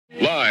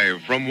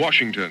Live from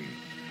Washington,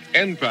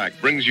 NPAC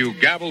brings you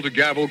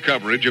gavel-to-gavel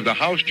coverage of the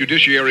House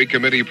Judiciary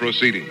Committee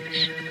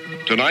proceedings.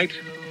 Tonight,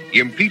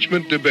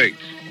 impeachment debate,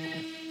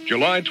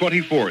 July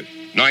 24th,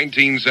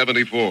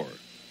 1974.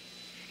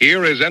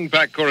 Here is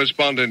NPAC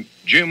correspondent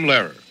Jim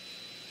Lehrer.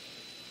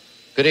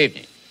 Good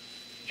evening.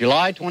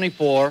 July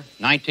 24,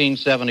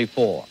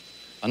 1974.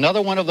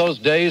 Another one of those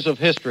days of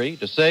history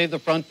to save the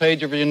front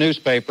page of your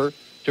newspaper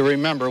to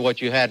remember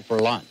what you had for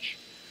lunch.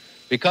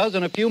 Because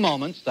in a few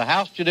moments, the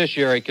House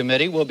Judiciary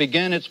Committee will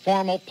begin its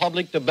formal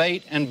public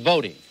debate and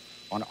voting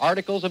on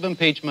articles of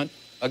impeachment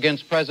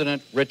against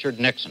President Richard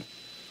Nixon.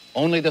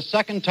 Only the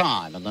second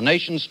time in the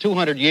nation's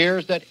 200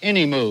 years that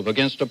any move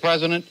against a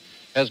president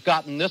has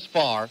gotten this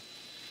far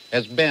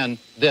has been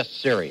this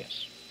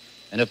serious.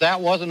 And if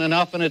that wasn't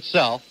enough in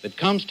itself, it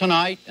comes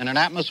tonight in an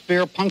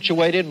atmosphere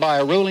punctuated by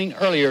a ruling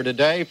earlier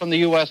today from the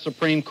U.S.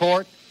 Supreme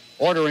Court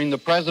ordering the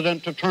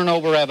president to turn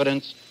over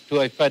evidence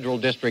to a federal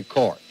district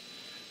court.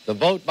 The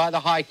vote by the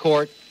High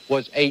Court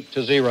was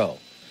 8-0.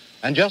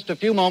 And just a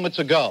few moments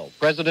ago,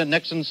 President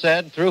Nixon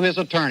said through his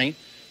attorney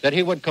that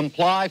he would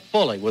comply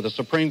fully with the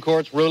Supreme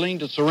Court's ruling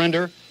to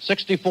surrender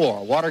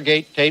 64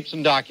 Watergate tapes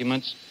and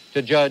documents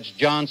to Judge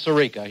John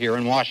Sirica here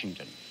in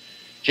Washington.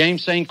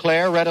 James St.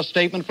 Clair read a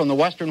statement from the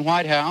Western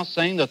White House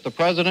saying that the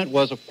president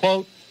was,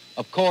 quote,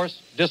 of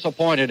course,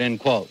 disappointed, end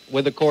quote,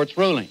 with the court's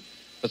ruling.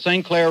 But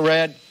St. Clair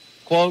read,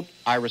 quote,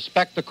 I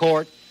respect the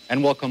court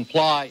and will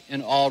comply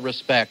in all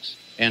respects,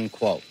 end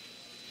quote.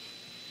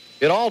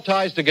 It all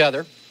ties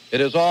together.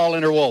 It is all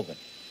interwoven.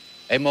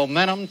 A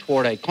momentum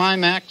toward a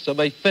climax of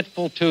a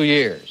fitful 2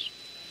 years,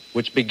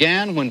 which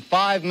began when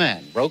 5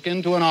 men broke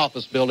into an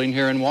office building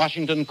here in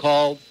Washington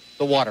called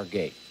the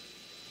Watergate.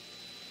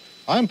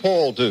 I'm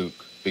Paul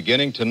Duke.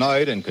 Beginning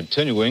tonight and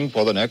continuing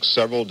for the next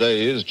several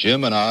days,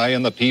 Jim and I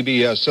in the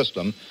PBS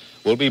system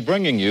will be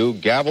bringing you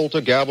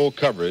gavel-to-gavel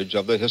coverage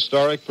of the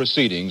historic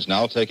proceedings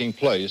now taking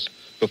place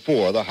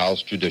before the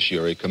House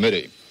Judiciary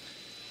Committee.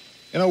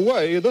 In a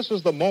way, this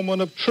is the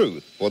moment of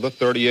truth for the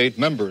 38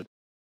 members.